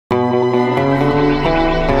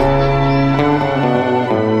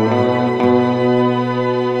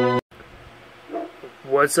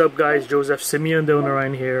What's up guys, Joseph Simeon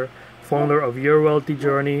Delnarine here, founder of Your Wealthy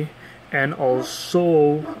Journey, and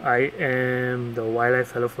also I am the YLAI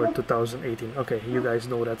Fellow for 2018. Okay, you guys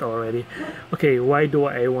know that already. Okay, why do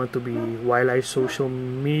I want to be YLAI social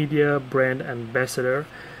media brand ambassador?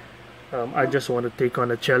 I just want to take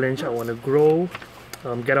on a challenge. I want to grow,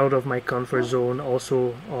 get out of my comfort zone,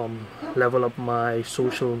 also level up my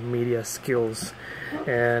social media skills,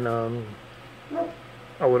 and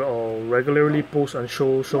I would regularly post on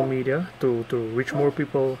social media to reach more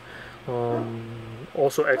people.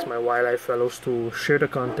 Also ask my YLAI fellows to share the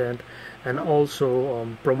content and also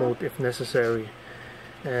promote if necessary.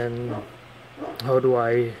 And how will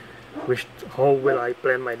I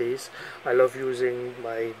plan my days? I love using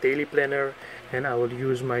my daily planner, and I will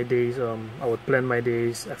use my days I would plan my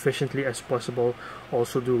days efficiently as possible,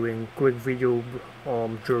 also doing quick video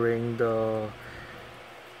during the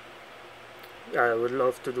I would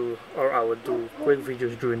do quick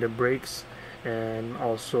videos during the breaks, and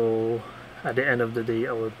also at the end of the day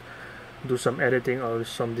I would do some editing or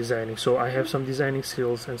some designing. So I have some designing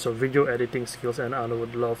skills and some video editing skills, and I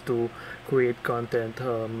would love to create content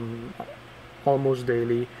almost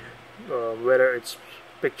daily, whether it's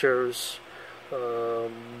pictures,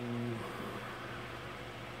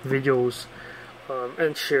 videos,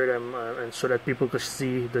 and share them, and so that people could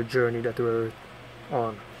see the journey that we're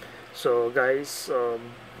on. So guys,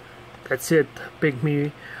 that's it. Pick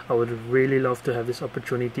me. I would really love to have this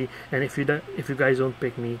opportunity, and if you guys don't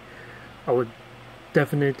pick me, I would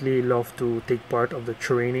definitely love to take part of the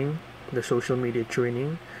training, the social media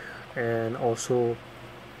training, and also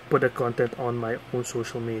put the content on my own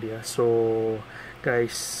social media. So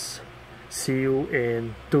guys, see you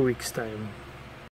in 2 weeks time.